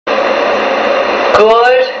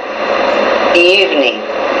Good evening.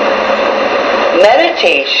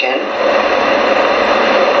 Meditation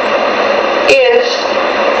is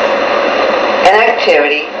an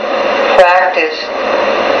activity practiced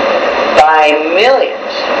by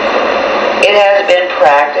millions. It has been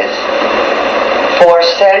practiced for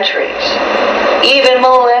centuries, even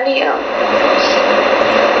millenniums.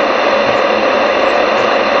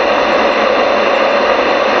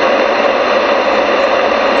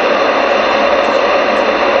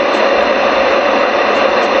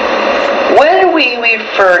 When we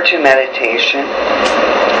refer to meditation,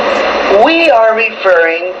 we are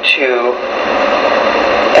referring to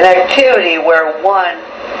an activity where one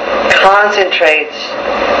concentrates,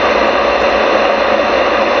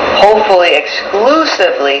 hopefully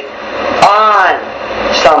exclusively, on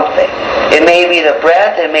something. It may be the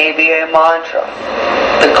breath, it may be a mantra.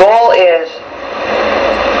 The goal is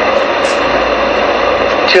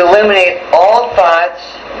to eliminate all thoughts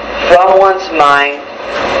from one's mind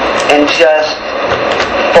and just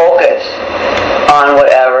focus on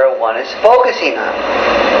whatever one is focusing on.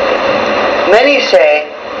 Many say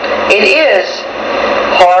it is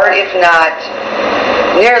hard, if not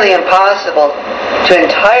nearly impossible, to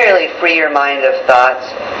entirely free your mind of thoughts,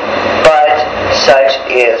 but such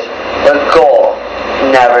is the goal,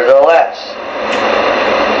 nevertheless.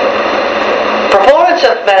 Proponents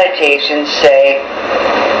of meditation say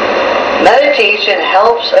meditation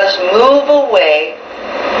helps us move away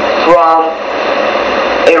from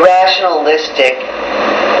a rationalistic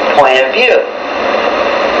point of view.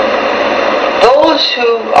 Those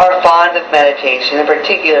who are fond of meditation, in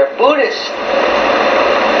particular Buddhist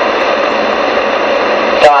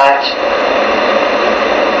thought,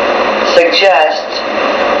 suggest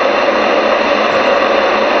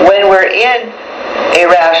when we're in a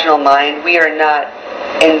rational mind, we are not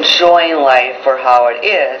enjoying life for how it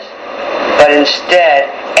is, but instead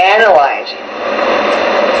analyzing.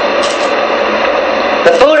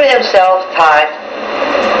 The Buddha himself taught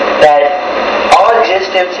that all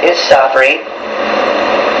existence is suffering.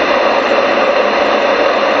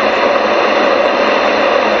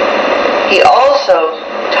 He also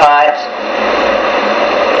taught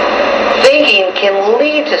thinking can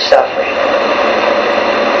lead to suffering.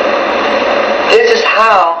 This is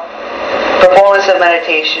how proponents of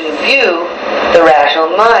meditation view the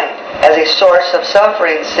rational mind, as a source of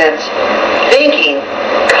suffering, since thinking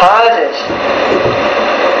causes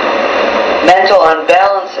mental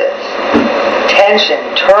unbalances, tension,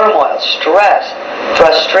 turmoil, stress,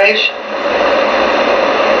 frustration.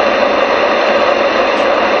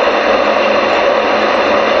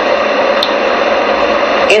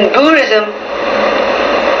 In Buddhism,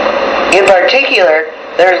 in particular,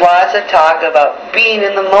 there's lots of talk about being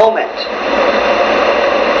in the moment.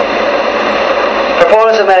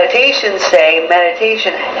 Proponents of meditation say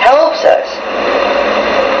meditation helps us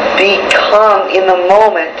become in the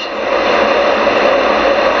moment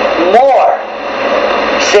more,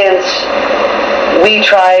 since we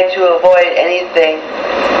try to avoid anything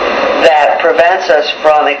that prevents us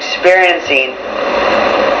from experiencing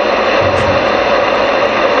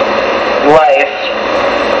life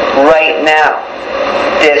right now,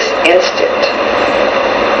 this instant.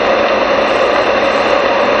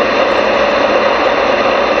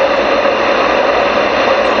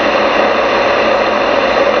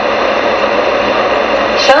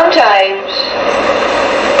 Sometimes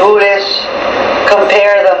Buddhists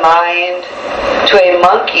compare the mind to a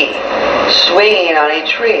monkey swinging on a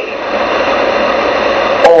tree,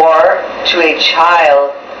 or to a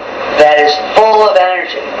child that is full of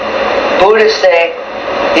energy. Buddhists say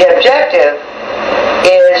the objective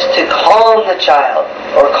is to calm the child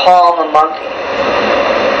or calm the monkey.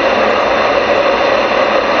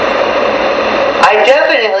 I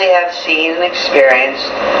definitely have seen and experienced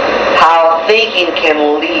how thinking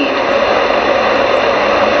can lead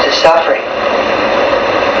to suffering.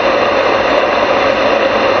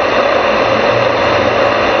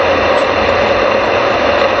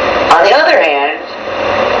 On the other hand,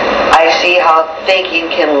 I see how thinking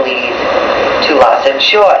can lead to lots of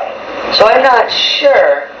joy. So I'm not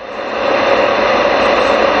sure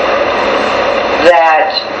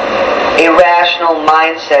that a rational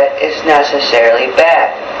mindset is necessarily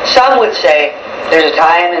bad. Some would say there's a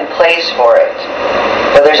time and place for it,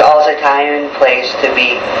 but there's also time and place to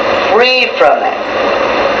be free from it.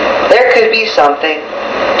 There could be something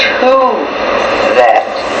to that.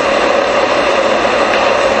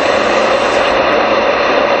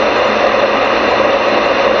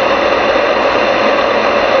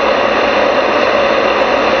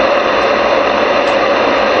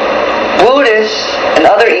 Buddhists and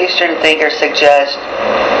other Eastern thinkers suggest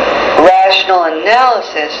Rational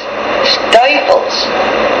analysis stifles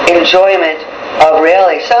enjoyment of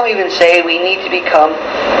reality. Some even say we need to become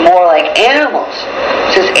more like animals,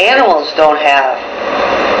 since animals don't have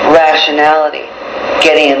rationality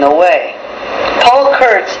getting in the way. Paul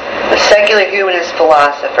Kurtz, the secular humanist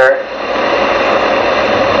philosopher,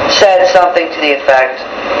 said something to the effect,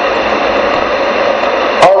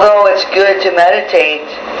 although it's good to meditate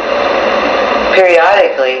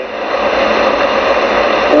periodically,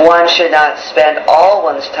 one should not spend all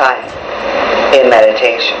one's time in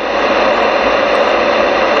meditation.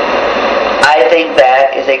 I think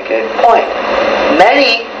that is a good point.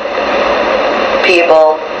 Many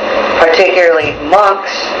people, particularly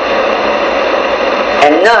monks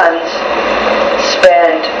and nuns,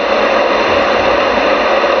 spend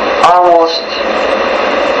almost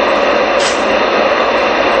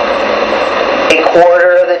a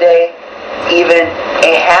quarter of the day, even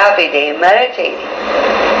a half a day meditating.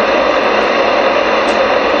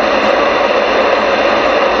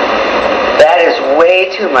 That is way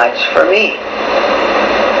too much for me.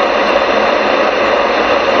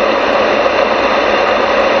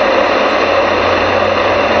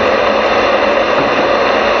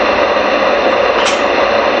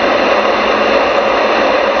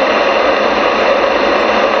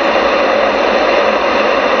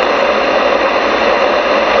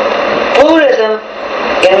 Buddhism,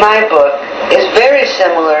 in my book, is very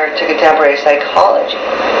similar to contemporary psychology.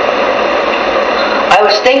 I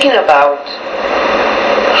was thinking about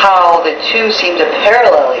how the two seem to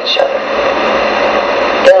parallel each other.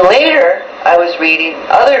 Then later, I was reading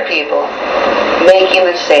other people making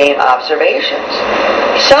the same observations.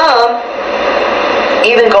 Some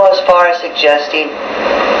even go as far as suggesting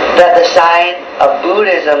that the sign of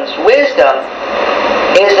Buddhism's wisdom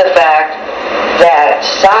is the fact that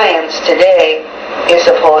science today is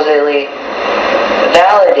supposedly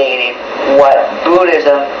validating what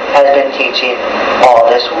Buddhism has been teaching all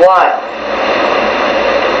this while.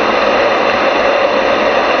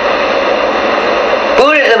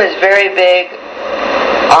 Buddhism is very big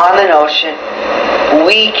on the notion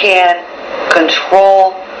we can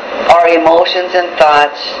control our emotions and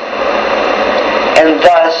thoughts, and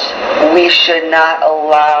thus we should not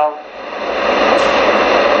allow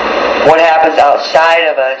what happens outside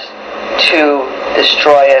of us to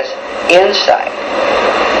destroy us inside.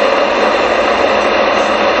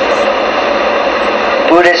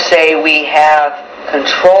 Buddhists say we have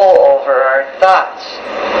control over our thoughts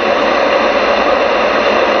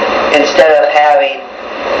instead of having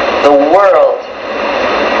the world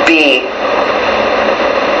be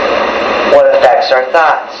what affects our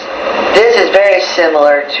thoughts. This is very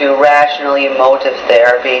similar to rational emotive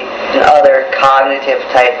therapy and other cognitive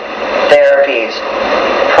type therapies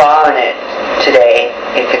prominent today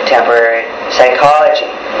in contemporary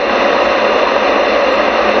psychology.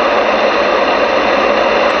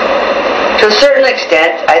 To a certain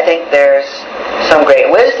extent, I think there's some great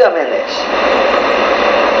wisdom in this.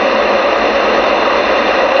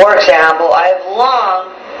 For example, I've long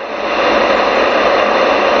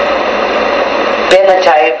been the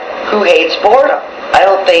type who hates boredom. I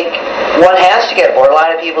don't think one has to get bored. A lot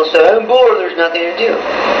of people say, I'm bored, there's nothing to do.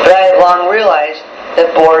 But I have long realized that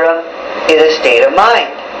boredom is a state of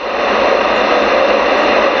mind.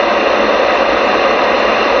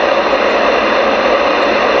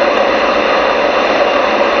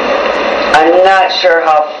 I'm not sure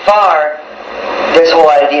how far this whole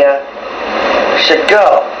idea should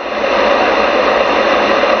go.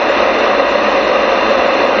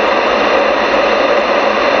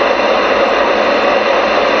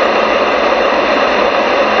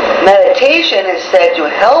 Meditation is said to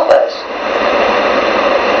help us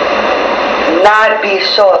not be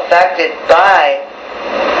so affected by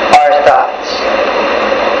our thoughts.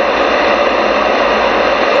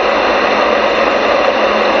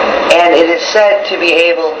 And it is said to be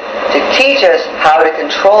able to teach us how to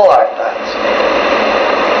control our thoughts.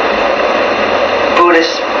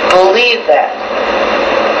 Buddhists believe that,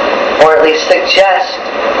 or at least suggest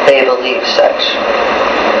they believe such.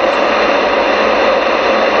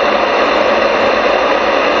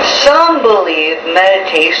 Some believe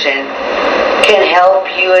meditation can help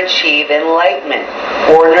you achieve enlightenment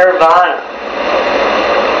or nirvana.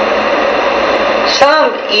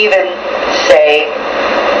 Some even say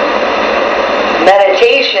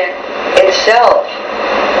meditation itself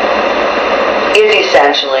is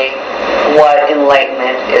essentially what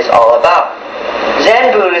enlightenment is all about.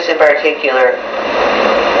 Zen Buddhists in particular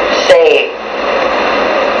say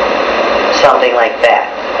something like that.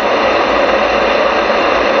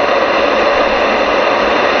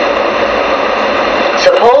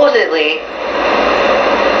 Supposedly,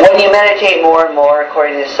 When you meditate more and more,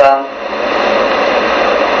 according to some,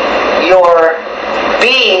 your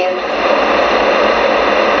being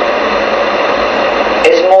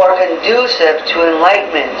is more conducive to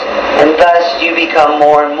enlightenment, and thus you become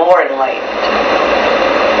more and more enlightened.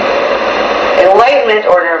 Enlightenment,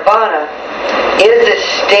 or nirvana, is a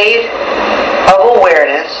state of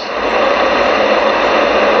awareness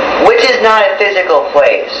which is not a physical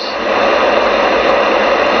place,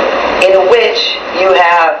 in which you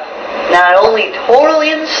have not only total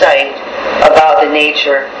insight about the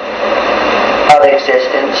nature of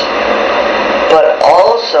existence, but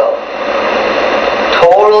also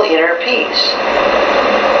total inner peace.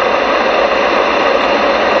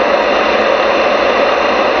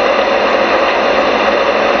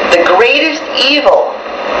 The greatest evil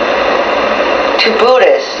to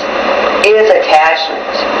Buddhists is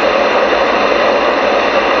attachment.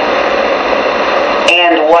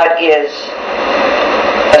 And what is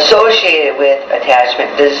associated with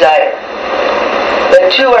attachment, desire. The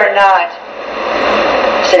two are not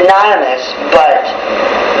synonymous, but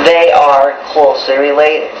they are closely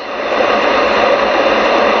related.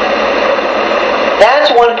 That's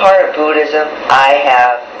one part of Buddhism I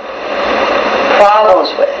have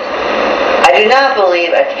problems with. I do not believe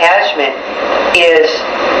attachment is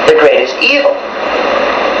the greatest evil.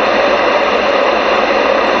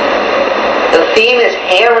 The theme is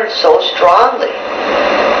hammered so strongly.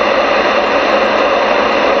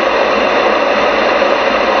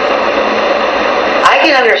 I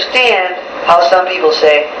can understand how some people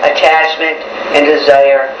say attachment and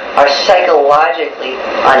desire are psychologically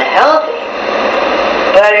unhealthy,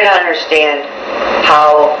 but I do not understand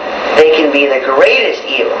how they can be the greatest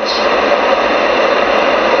evils.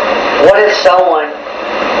 What if someone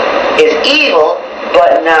is evil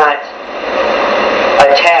but not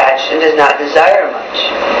attached and does not desire much?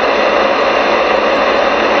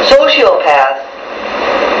 Sociopaths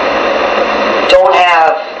don't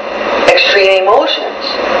have extreme emotions.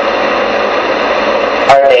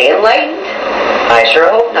 Are they enlightened? I sure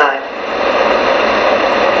hope not.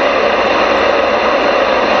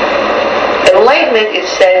 Enlightenment is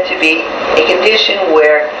said to be a condition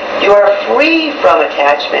where you are free from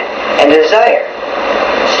attachment and desire.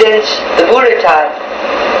 Since the Buddha taught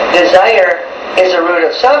desire is the root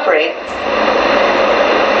of suffering,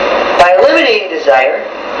 by eliminating desire,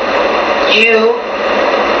 you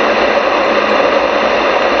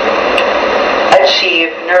achieve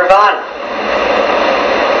nirvana.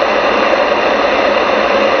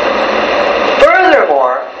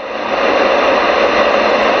 Furthermore,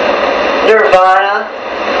 nirvana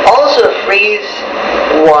also frees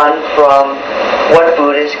one from what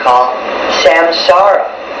Buddhists call samsara,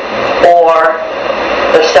 or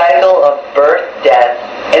the cycle of birth, death,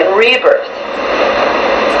 and rebirth.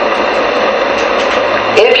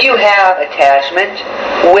 If you have attachment,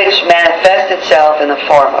 which manifests itself in the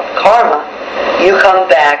form of karma, you come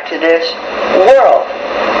back to this world.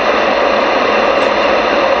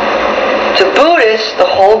 To Buddhists, the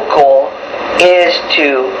whole goal is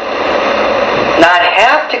to not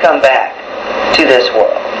have to come back to this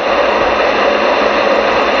world.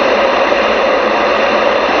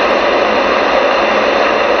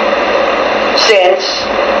 Since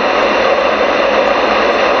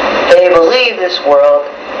they believe this world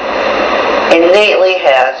innately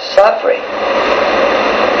has suffering.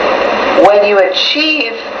 When you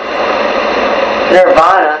achieve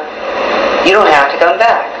nirvana, you don't have to come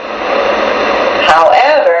back.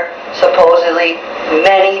 However, supposedly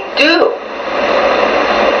many do.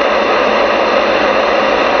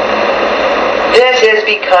 This is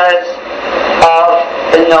because of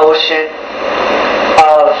the notion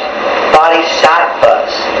of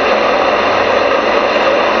bodhisattvas.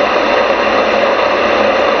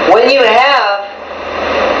 When you have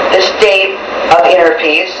the state of inner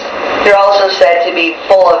peace, you're also said to be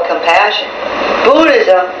full of compassion.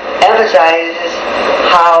 Buddhism emphasizes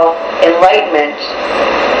how enlightenment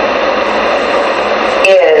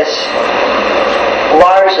is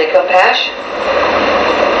largely compassion.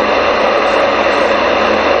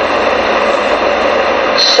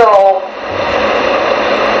 So,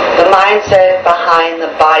 the mindset behind the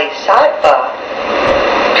bodhisattva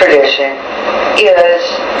tradition is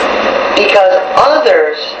because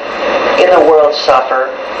others in the world suffer,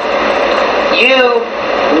 you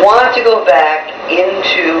want to go back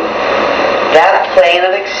into that plane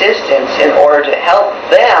of existence in order to help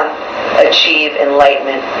them achieve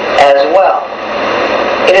enlightenment as well.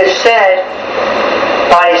 It is said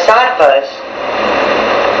bodhisattvas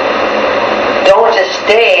don't just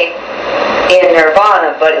stay in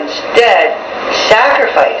nirvana, but instead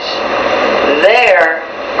sacrifice their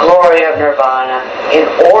glory of nirvana in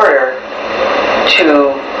order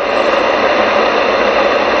to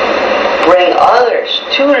bring others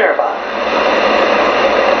to nirvana.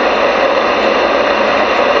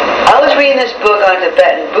 I was reading this book on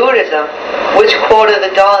Tibetan Buddhism, which quoted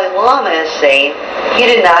the Dalai Lama as saying he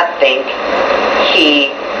did not think he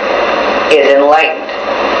is enlightened.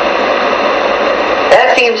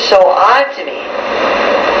 That seems so odd to me.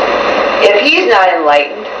 If he's not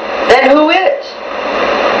enlightened, then who is?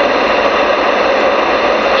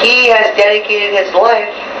 He has dedicated his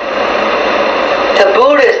life to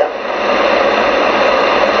Buddhism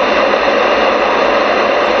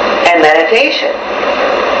and meditation.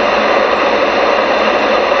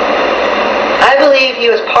 I believe he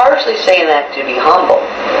was partially saying that to be humble,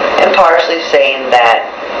 and partially saying that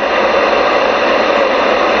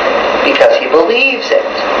because he believes it.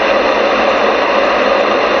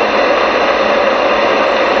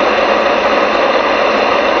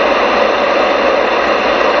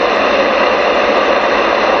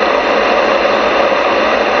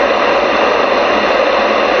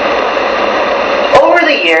 Over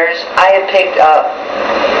the years, I have picked up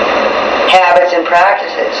habits and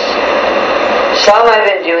practices. Some I've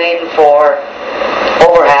been doing for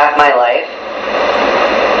over half my life.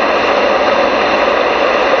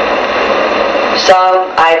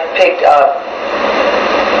 Some I've picked up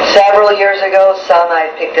several years ago. Some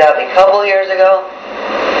I've picked up a couple years ago.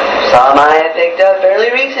 Some I have picked up fairly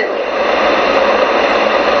recently.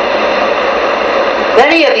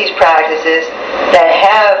 Many of these practices that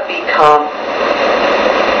have become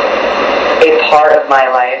a part of my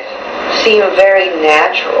life seem very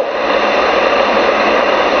natural.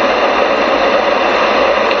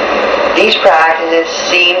 These practices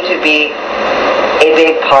seem to be a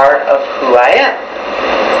big part of who I am.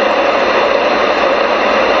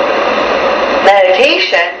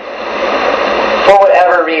 Meditation, for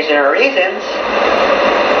whatever reason or reasons,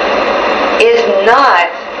 is not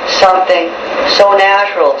something so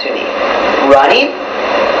natural to me. Running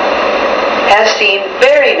has seemed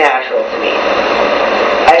very natural to me.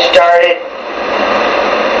 I started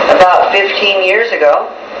about 15 years ago.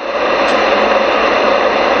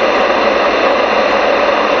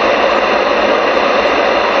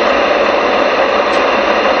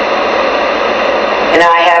 And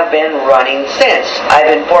I have been running since. I've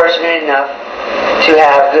been fortunate enough to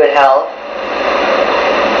have good health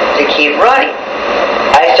to keep running.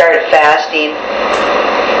 I started fasting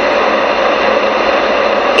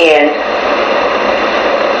in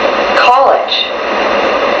college.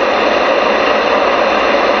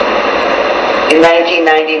 In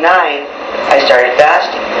 1999, I started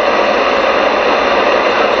fasting.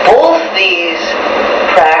 Both these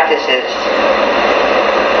practices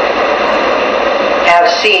have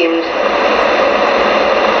seemed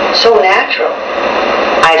so natural.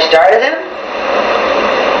 I started them.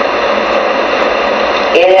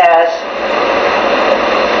 It has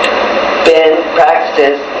been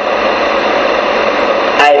practices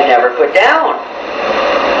I've never put down.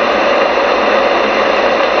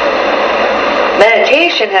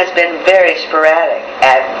 Meditation has been very sporadic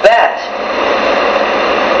at best.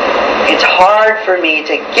 It's hard for me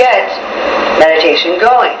to get meditation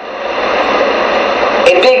going.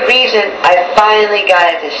 A big reason I finally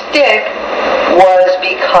got it to stick was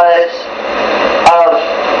because of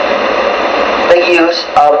the use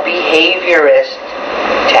of behaviorist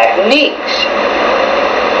techniques.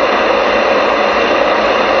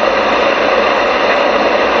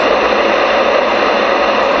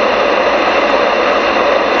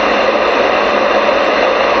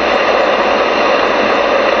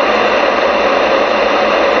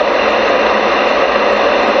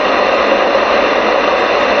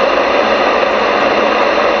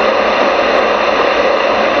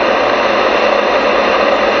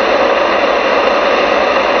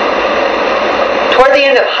 Toward the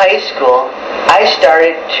end of high school, I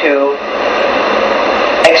started to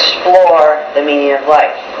explore the meaning of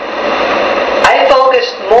life. I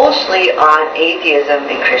focused mostly on atheism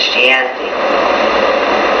and Christianity.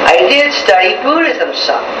 I did study Buddhism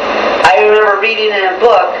some. I remember reading in a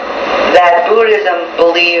book that Buddhism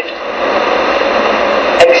believed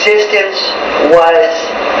existence was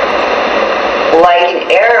like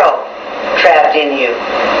an arrow trapped in you.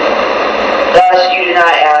 Thus, you do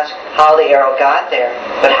not ask how the arrow got there,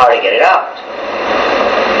 but how to get it out.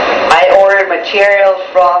 I ordered material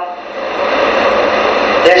from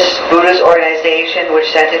this Buddhist organization which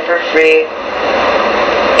sent it for free.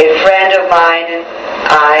 A friend of mine and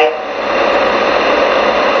I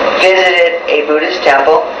visited a Buddhist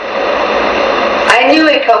temple. I knew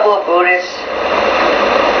a couple of Buddhists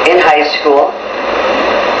in high school.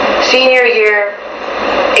 Senior year,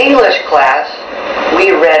 a English class, we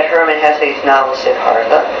read Hermann Hesse's novel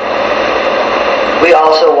Siddhartha. We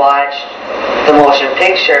also watched the motion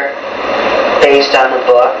picture based on the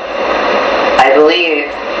book. I believe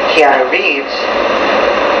Keanu Reeves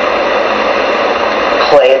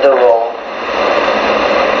played the role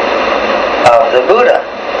of the Buddha.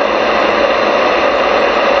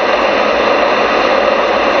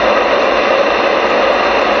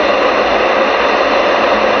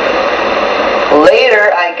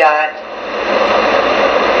 Later I got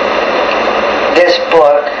this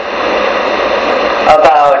book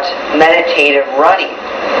about meditative running.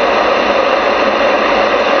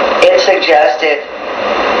 It suggested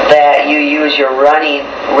that you use your running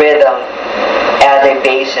rhythm as a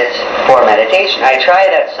basis for meditation. I tried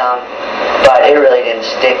that some, but it really didn't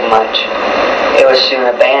stick much. It was soon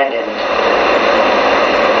abandoned.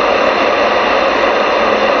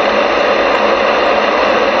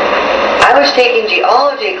 I was taking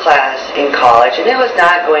geology class in college, and it was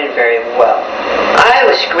not going very well. I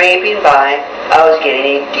was scraping by. I was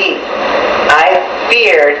getting a D. I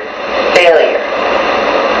feared failure.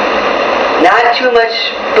 Not too much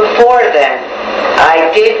before then, I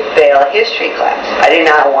did fail a history class. I did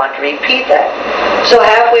not want to repeat that. So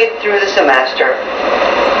halfway through the semester,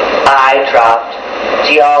 I dropped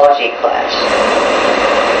geology class.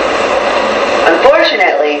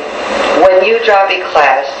 Unfortunately, when you drop a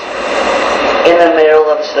class in the middle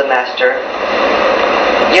of the semester,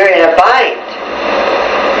 you're in a bind.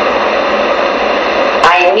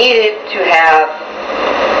 I needed to have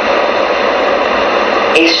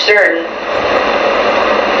a certain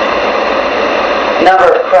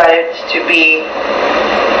number of credits to be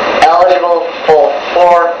eligible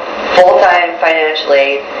for full-time financial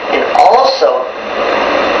aid and also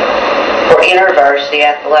for InterVarsity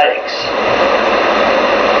athletics.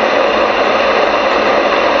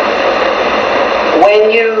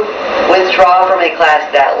 When you withdraw from a class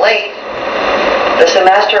that late, the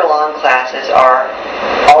semester-long classes are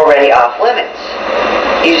already off limits.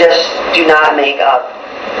 You just do not make up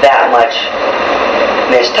that much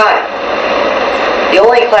missed time. The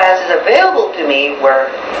only classes available to me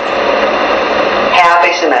were half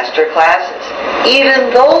a semester classes.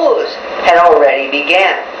 Even those had already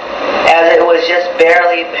began, as it was just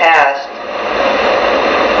barely past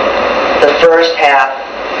the first half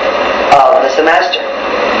of the semester.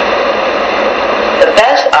 The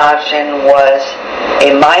best option was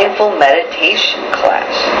a mindful meditation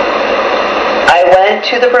class. I went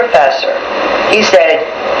to the professor. He said,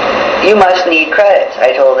 "You must need credits."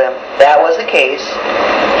 I told him that was the case.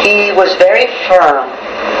 He was very firm,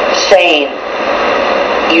 saying,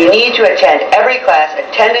 "You need to attend every class.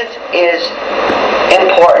 Attendance is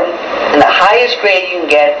important, and the highest grade you can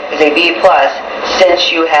get is a B+,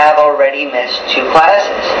 since you have already missed 2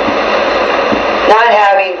 classes." Not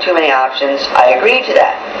having too many options, I agreed to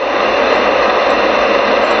that.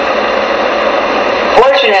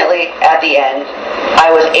 Fortunately, at the end,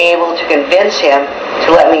 I was able to convince him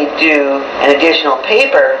to let me do an additional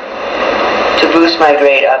paper to boost my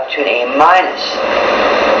grade up to an A-.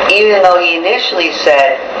 Even though he initially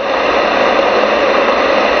said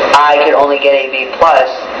I could only get a B+,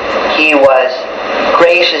 he was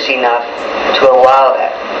gracious enough to allow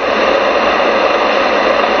that.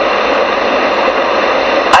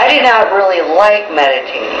 I did not really like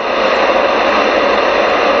meditating.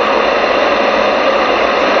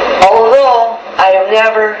 Although I have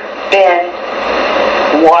never been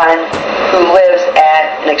one who lives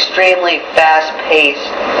at an extremely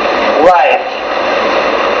fast-paced life,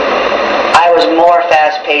 I was more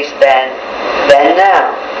fast-paced then than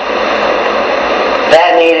now.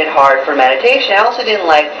 That made it hard for meditation. I also didn't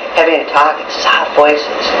like having to talk in soft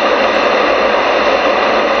voices.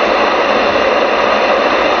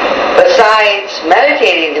 Besides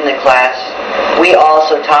meditating in the class, we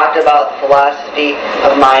also talked about the philosophy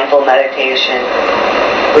of mindful meditation.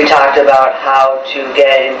 We talked about how to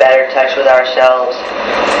get in better touch with ourselves.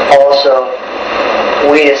 Also,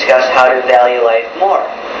 we discussed how to value life more.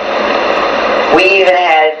 We even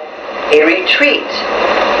had a retreat.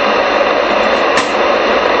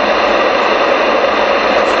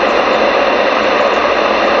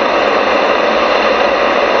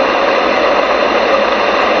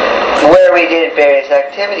 Where we did various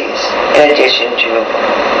activities in addition to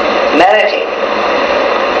meditating.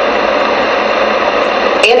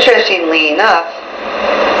 Interestingly enough,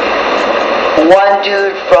 one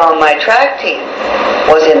dude from my track team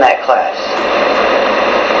was in that class.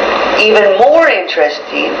 Even more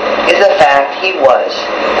interesting is the fact he was,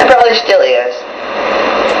 and probably still is,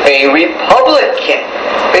 a Republican.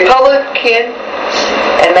 Republicans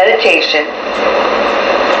and meditation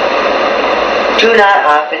do not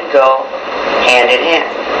often go hand in hand.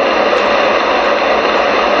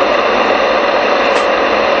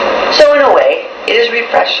 So in a way, it is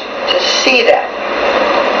refreshing to see that.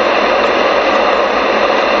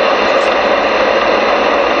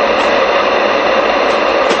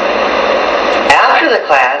 After the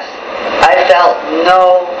class, I felt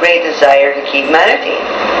no great desire to keep meditating.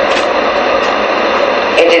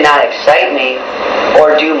 It did not excite me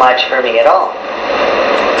or do much for me at all.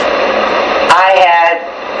 I had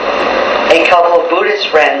a couple of Buddhist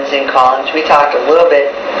friends in college. We talked a little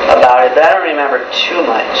bit about it, but I don't remember too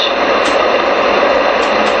much.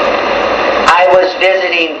 I was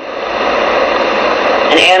visiting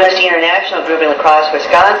an Amnesty International group in La Crosse,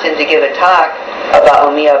 Wisconsin to give a talk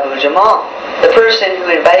about Umi Abu-Jamal. The person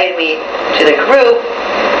who invited me to the group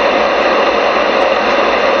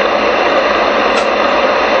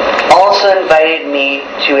also invited me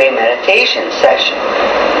to a meditation session.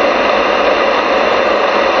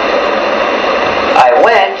 I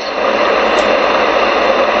went,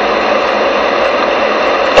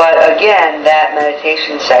 but again, that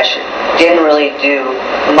meditation session didn't really do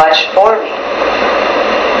much for me.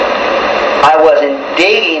 I wasn't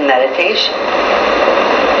digging meditation.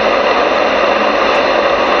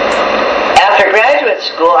 After graduate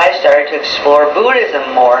school, I started to explore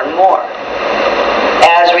Buddhism more and more.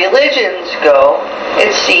 As religions go,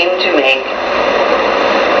 it seemed to make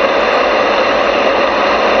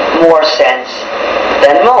more sense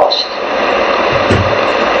than most.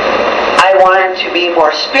 I wanted to be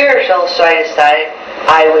more spiritual, so I decided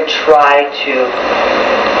I would try to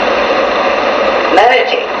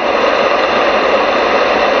meditate.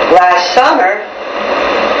 Last summer,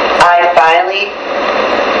 I finally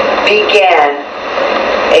began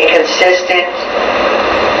a consistent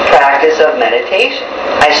practice of meditation.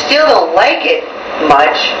 I still don't like it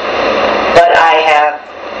much, but I have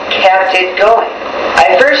kept it going.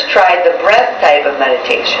 I first tried the breath type of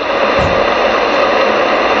meditation.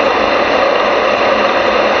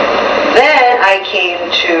 Then I came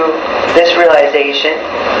to this realization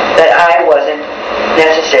that I wasn't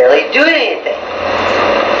necessarily doing anything.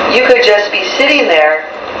 You could just be sitting there,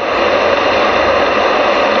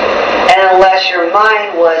 and unless your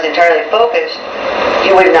mind was entirely focused,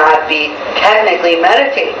 you would not be technically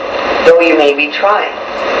meditating, though you may be trying.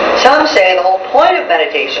 Some say the whole point of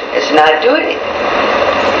meditation is to not do anything.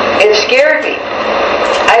 It scared me.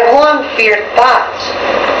 I've long feared thoughts,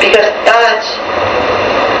 because thoughts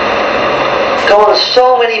go in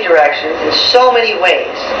so many directions, in so many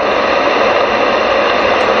ways.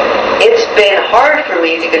 It's been hard for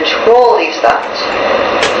me to control these thoughts.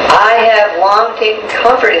 I have long taken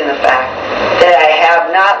comfort in the fact that I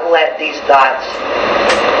have not let these thoughts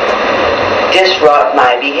disrupt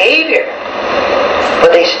my behavior,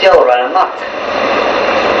 but they still run amok.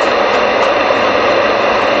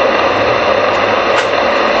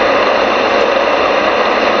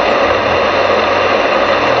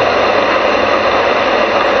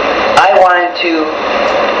 I wanted to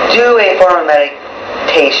do a form of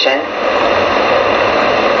meditation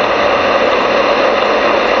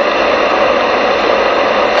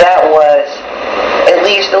that was at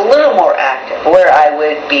least a little more active, where I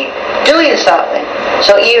would be doing something.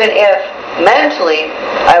 So even if mentally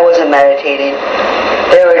I wasn't meditating,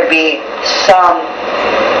 there would be some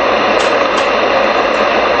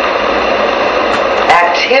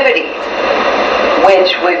activity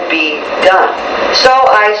which would be done. So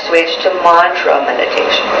I switched to mantra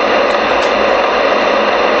meditation.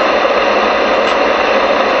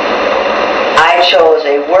 I chose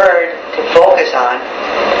a word to focus on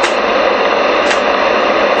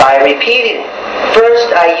by repeating it.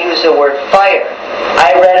 First, I used the word fire.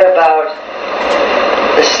 I read about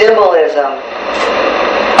the symbolism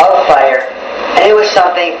of fire, and it was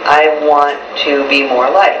something I want to be more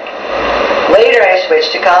like. Later, I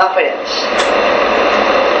switched to confidence,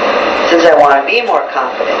 since I want to be more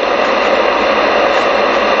confident.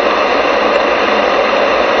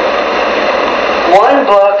 One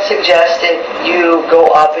book suggested you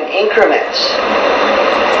go up in increments.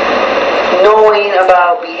 Knowing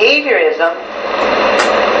about behaviorism,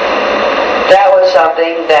 that was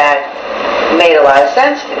something that made a lot of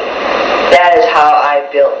sense to me. That is how I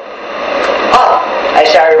built up. I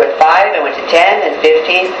started with 5, I went to 10, and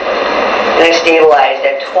 15, and I stabilized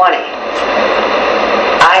at 20.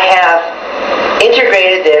 I have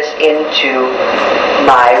integrated this into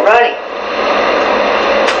my running.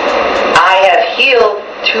 I have healed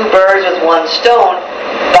 2 birds with 1 stone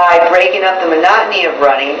by breaking up the monotony of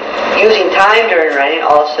running, using time during running,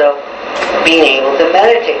 also being able to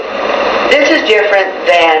meditate. This is different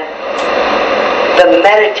than the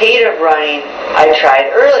meditative running I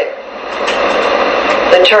tried earlier.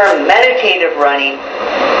 the term meditative running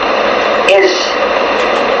is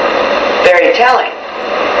very telling.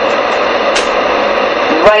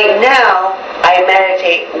 Right now, I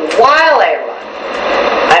meditate while I run.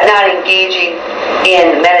 I'm not engaging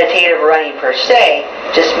in meditative running per se,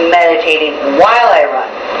 just meditating while I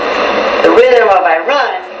run. The rhythm of my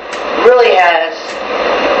run really has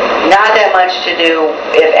not that much to do,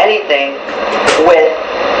 if anything, with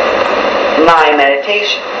my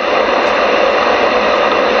meditation.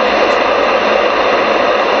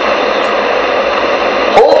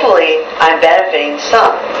 Hopefully, I'm benefiting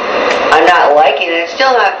some. I'm not liking it. It's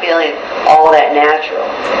still not feeling all that natural.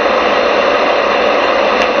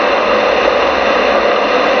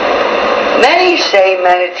 Many say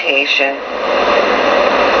meditation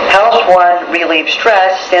helps one relieve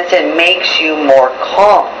stress since it makes you more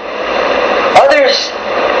calm. Others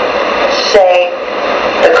say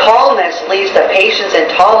the calmness leads to patience and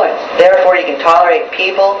tolerance. Therefore, you can tolerate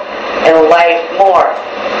people and life more.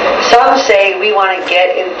 Some say we want to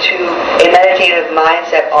get into a meditative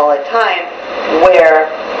mindset all the time where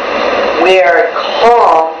we are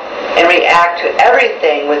calm and react to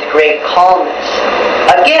everything with great calmness.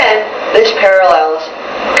 Again, this parallels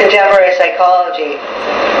contemporary psychology.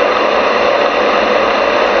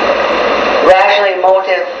 Rational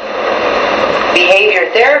emotive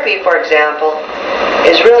behavior therapy, for example,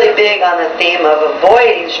 is really big on the theme of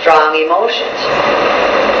avoiding strong emotions.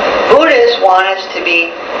 Buddhists want us to be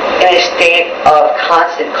in a state of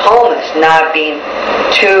constant calmness, not being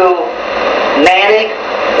too manic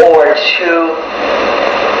or too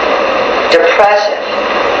depressive,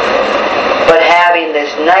 but having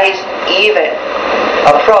this nice, even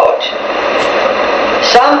approach.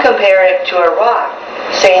 Some compare it to a rock,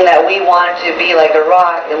 saying that we want to be like a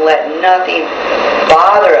rock and let nothing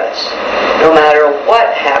bother us, no matter what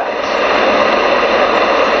happens.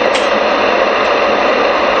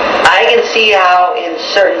 I can see how in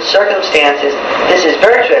certain circumstances this is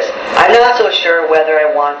virtuous. I'm not so sure whether I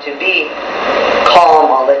want to be calm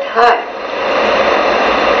all the time.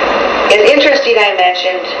 It's interesting I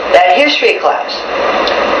mentioned that history class.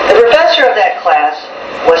 The professor of that class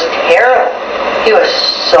was terrible. He was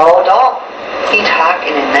so dull. He talked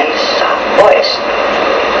in a nice, soft voice.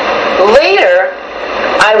 Later,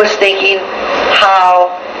 I was thinking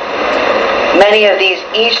how many of these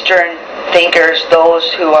Eastern thinkers, those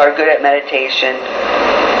who are good at meditation,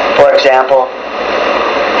 for example,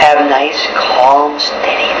 have nice, calm,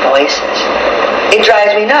 steady voices. It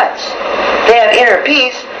drives me nuts. They have inner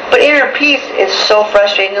peace, but inner peace is so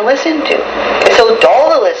frustrating to listen to. It's so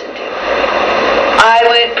dull to listen to. I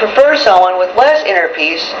would prefer someone with less inner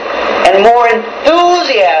peace and more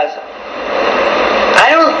enthusiasm. I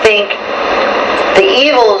don't think the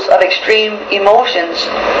evils of extreme emotions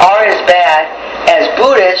are as bad as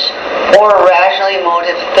Buddhists or rational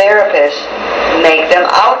emotive therapists make them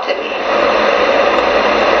out to be.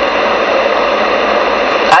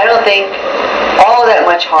 I don't think all that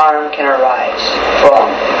much harm can arise from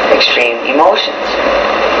extreme emotions.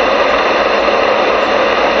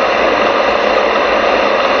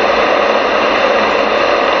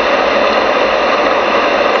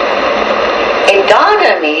 It dawned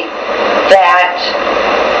on me that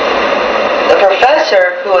the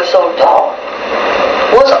professor who was so dull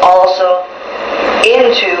was also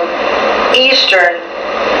into Eastern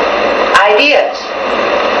ideas.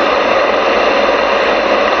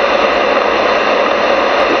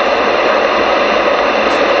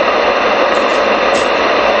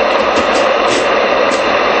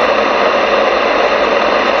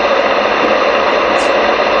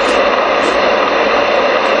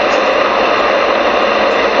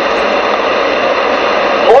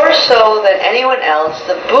 More so than anyone else,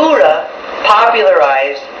 the Buddha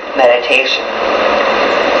popularized meditation.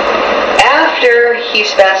 After he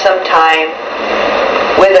spent some time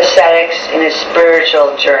with ascetics in his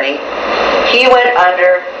spiritual journey, he went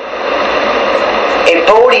under a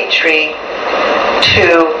Bodhi tree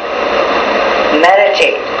to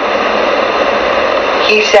meditate.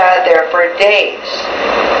 He sat there for days.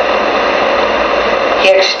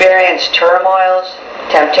 He experienced turmoils,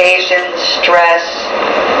 temptations, stress,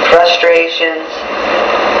 frustrations,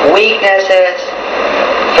 weaknesses,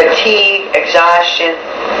 fatigue, exhaustion,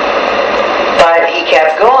 but he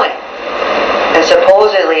kept going. And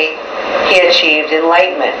supposedly, he achieved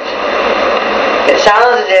enlightenment. It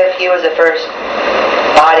sounds as if he was the first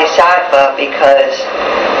bodhisattva because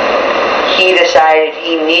he decided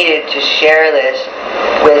he needed to share this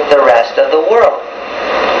with the rest of the world.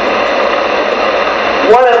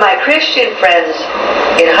 One of my Christian friends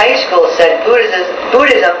in high school said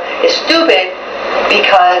Buddhism is stupid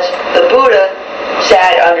because the Buddha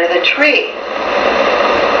sat under the tree.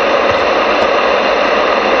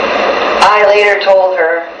 I later told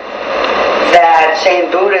her that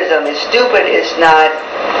saying Buddhism is stupid is not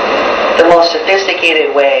the most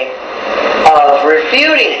sophisticated way of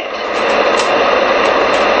refuting it.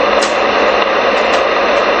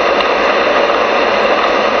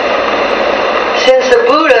 Since the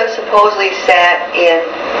Buddha supposedly sat in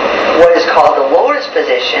what is called the lotus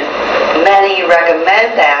position, many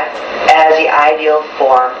recommend that as the ideal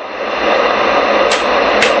form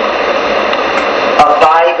of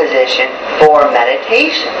body position for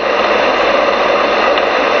meditation.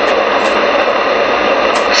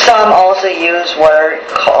 Some also use what are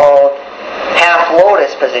called half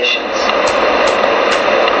lotus positions.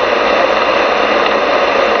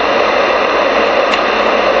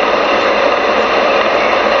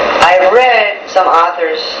 I've read some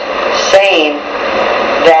authors saying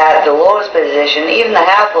that the lotus position, even the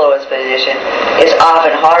half lotus position, is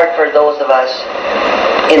often hard for those of us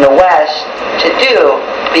in the West to do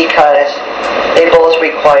because they both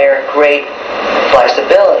require great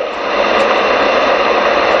flexibility.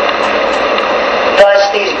 Thus,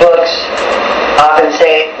 these books often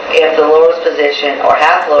say if the lotus position or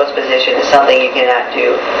half lotus position is something you cannot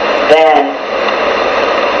do, then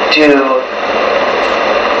do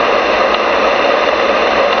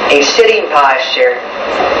a sitting posture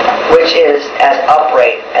which is as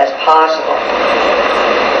upright as possible.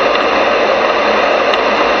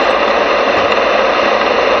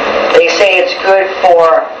 They say it's good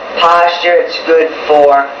for posture, it's good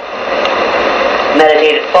for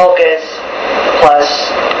meditative focus, plus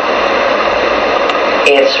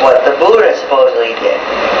it's what the Buddha supposedly did.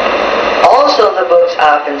 Also, the books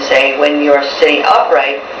often say when you're sitting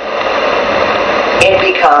upright, it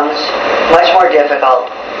becomes much more difficult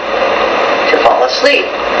to fall asleep.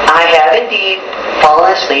 I have indeed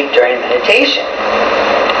fallen asleep during meditation.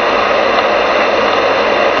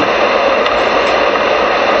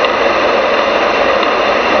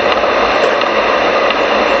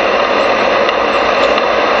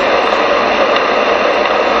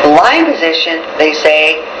 The lying position, they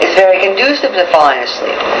say, is very conducive to falling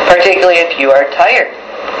asleep, particularly if you are tired.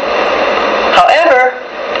 However,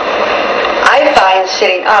 I find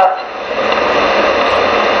sitting up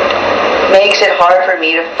makes it hard for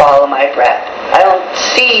me to follow my breath. I don't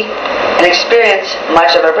see and experience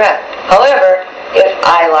much of a breath. However, if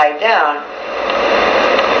I lie down,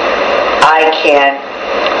 I can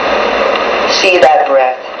see that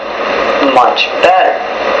breath much better.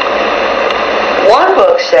 One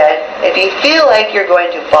book said, if you feel like you're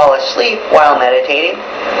going to fall asleep while meditating,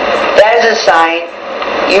 that is a sign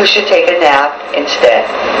you should take a nap instead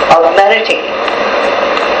of meditating.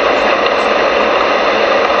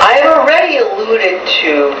 I've already alluded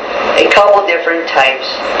to a couple different types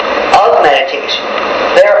of meditation.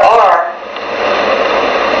 There are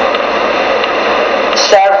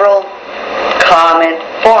several common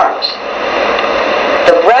forms.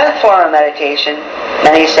 The breath form of meditation,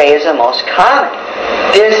 many say, is the most common.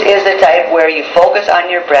 This is the type where you focus on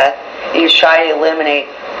your breath and you try to eliminate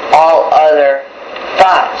all other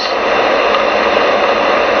thoughts.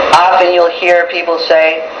 Often you'll hear people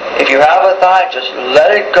say, if you have a thought, just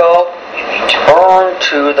let it go and turn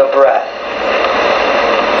to the breath.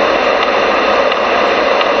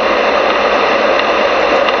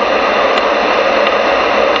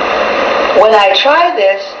 When I try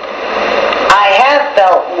this, I have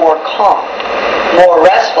felt more calm, more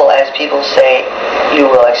restful, as people say you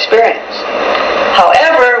will experience.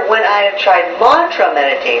 However, when I have tried mantra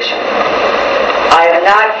meditation, I have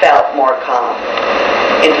not felt more calm.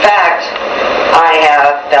 In fact, I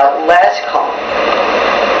have felt less calm.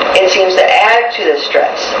 It seems to add to the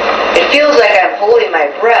stress. It feels like I'm holding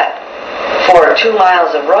my breath for 2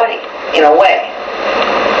 miles of running, in a way.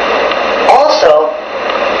 Also,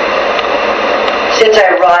 since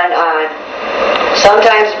I run on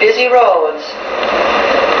sometimes busy roads,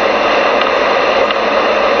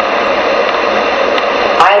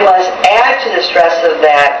 I must add to the stress of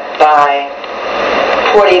that by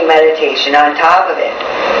putting meditation on top of it.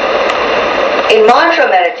 In mantra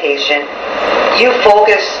meditation, you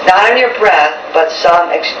focus not on your breath, but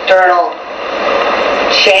some external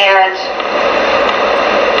chant,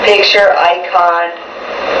 picture, icon,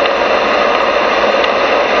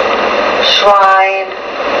 shrine,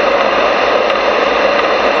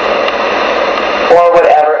 or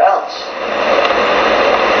whatever else.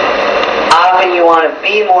 Often you want to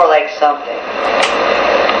be more like something.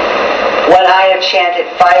 When I have chanted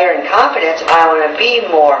fire and confidence, I want to be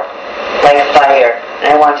more like fire,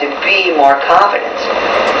 and I want to be more confident.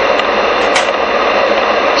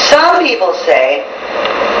 Some people say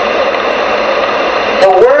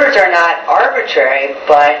the words are not arbitrary,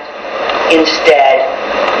 but instead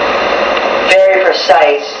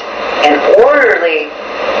precise and orderly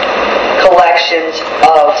collections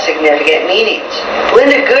of significant meanings.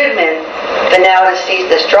 Linda Goodman, the now deceased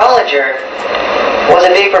astrologer, was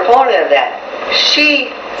a big proponent of that. She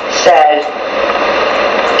said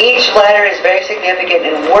each letter is very significant,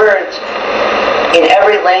 and words in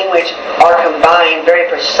every language are combined very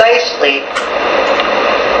precisely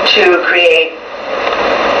to create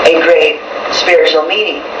a great spiritual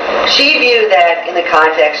meaning. She viewed that in the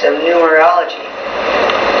context of numerology.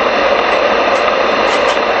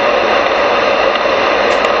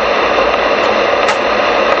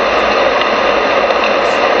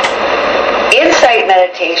 Insight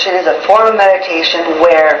meditation is a form of meditation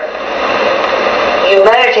where you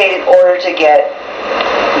meditate in order to get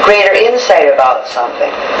greater insight about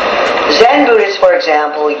something. Zen Buddhists, for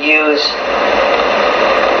example, use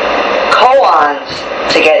koans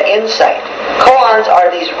to get insight. Koans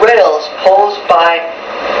are these riddles posed by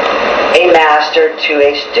a master to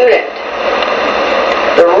a student.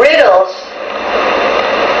 The riddles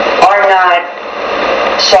are not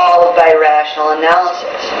solved by rational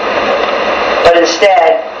analysis, but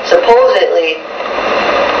instead, supposedly,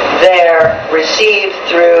 they're received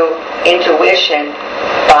through intuition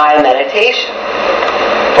by meditation.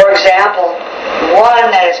 For example,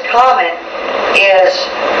 one that is common is,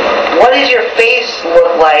 what does your face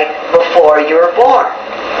look like before you were born?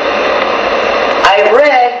 I've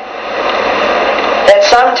read that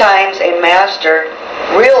sometimes a master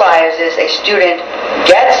realizes a student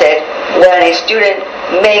gets it when a student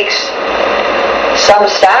makes some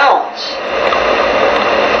sounds.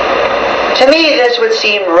 To me, this would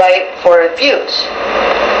seem ripe for abuse.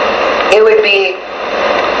 It would be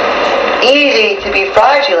easy to be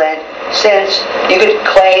fraudulent, since you could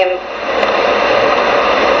claim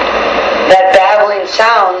that babbling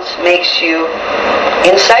sounds makes you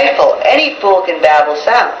insightful. Any fool can babble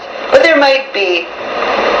sounds, but there might be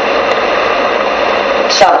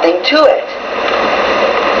something to it.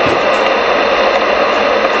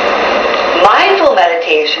 Mindful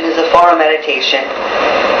meditation is a form of meditation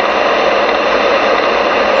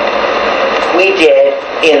we did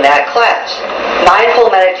in that class.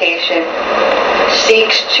 Mindful meditation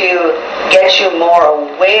seeks to get you more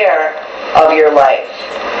aware of your life.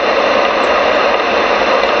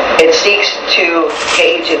 It seeks to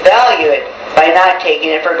get you to value it by not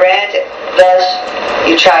taking it for granted. Thus,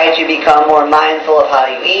 you try to become more mindful of how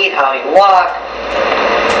you eat, how you walk,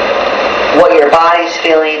 what your body's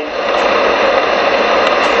feeling,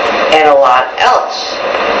 and a lot else.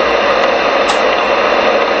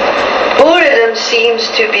 Buddhism seems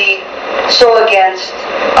to be so against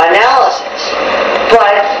analysis,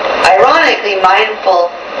 but ironically,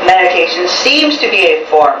 mindful meditation seems to be a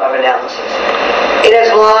form of analysis. It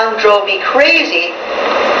has long drove me crazy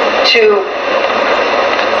to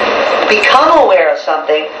become aware of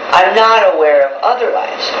something I'm not aware of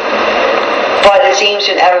otherwise, but it seems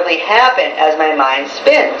to inevitably happen as my mind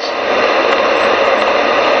spins.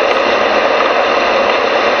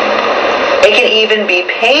 It can even be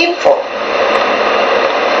painful.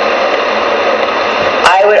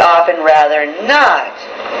 I would often rather not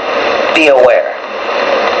be aware.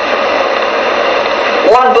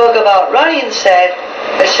 One book about running said,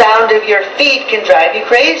 the sound of your feet can drive you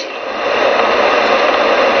crazy.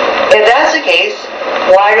 If that's the case,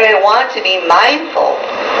 why do I want to be mindful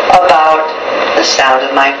about the sound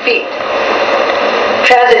of my feet?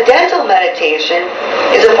 Transcendental meditation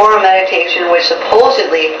is a form of meditation which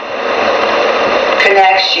supposedly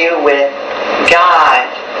connects you with God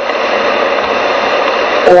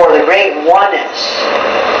or the great oneness.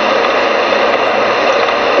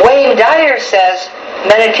 Wayne Dyer says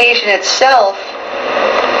meditation itself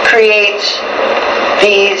creates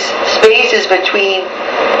these spaces between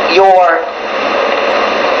your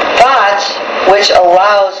thoughts which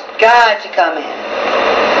allows God to come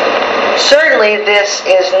in. Certainly this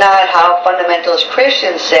is not how fundamentalist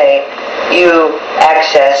Christians say you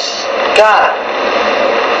access God.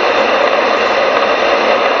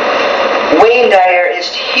 Wayne Dyer is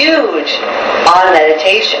huge on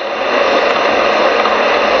meditation.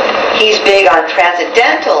 He's big on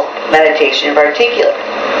transcendental meditation in particular.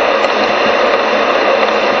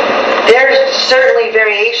 There's certainly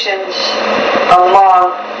variations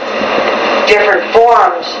among different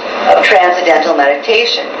forms of transcendental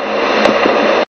meditation.